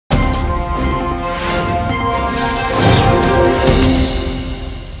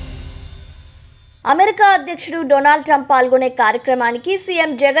America అధ్యక్షుడు Donald Trump పాల్గొనే కార్యక్రమానికి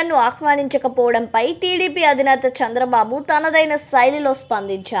సీఎం జగన్ను ఆహ్వానించకపోవడంపై టీడీపీ అధినేత చంద్రబాబు తనదైన శైలిలో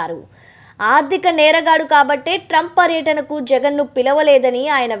స్పందించారు. ఆర్థిక నేరగాడు కాబట్టే ట్రంప్ పర్యటనకు జగన్ను పిలవలేదని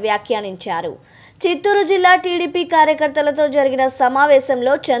ఆయన వ్యాఖ్యానించారు. చిత్తూరు జిల్లా టీడీపీ కార్యకర్తలతో జరిగిన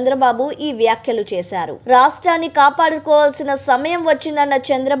సమావేశంలో చంద్రబాబు ఈ వ్యాఖ్యలు చేశారు. రాష్ట్రాన్ని కాపాడుకోవాల్సిన సమయం వచ్చిందన్న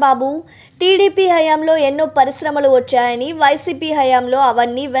చంద్రబాబు, టీడీపీ హయాంలో ఎన్నో పరిశ్రమలు వచ్చాయని, వైసీపీ హయాంలో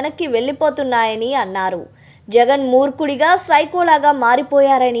అవన్నీ వెనక్కి వెళ్లిపోతున్నాయని అన్నారు. జగన్ మూర్ఖుడిగా సైకోలాగా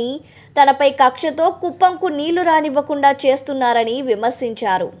మారిపోయారని, తనపై కక్షతో కుప్పంకు నీళ్లు రానివ్వకుండా చేస్తున్నారని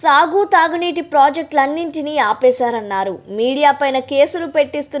విమర్శించారు. సాగు తాగునీటి ప్రాజెక్టులన్నింటినీ ఆపేశారన్నారు. మీడియా పైన కేసులు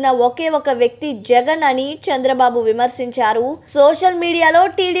పెట్టిస్తున్న ఒకే ఒక వ్యక్తి జగన్ అని చంద్రబాబు విమర్శించారు. సోషల్ మీడియాలో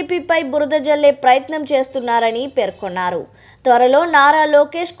టీడీపీపై బురద జల్లే ప్రయత్నం చేస్తున్నారని పేర్కొన్నారు. త్వరలో నారా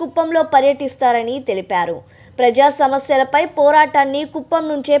లోకేష్ కుప్పంలో పర్యటిస్తారని తెలిపారు. ప్రజా సమస్యలపై పోరాటాన్ని కుప్పం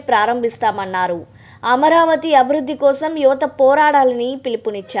నుంచే ప్రారంభిస్తామన్నారు. అమరావతి అభివృద్ధి కోసం యువత పోరాడాలని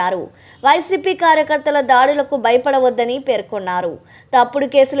పిలుపునిచ్చారు. వైసీపీ కార్యకర్తల దాడులకు భయపడవద్దని పేర్కొన్నారు. తప్పుడు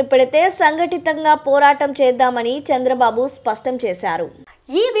కేసులు పెడితే సంఘటితంగా పోరాటం చేద్దామని చంద్రబాబు స్పష్టం చేశారు.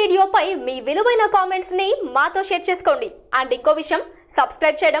 ఈ వీడియోపై మీ విలువైన కామెంట్స్ ని మాతో షేర్ చేసుకోండి. అండ్ ఇంకో విషయం,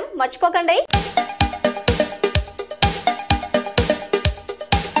 సబ్స్క్రైబ్ చేయడం మర్చిపోకండి.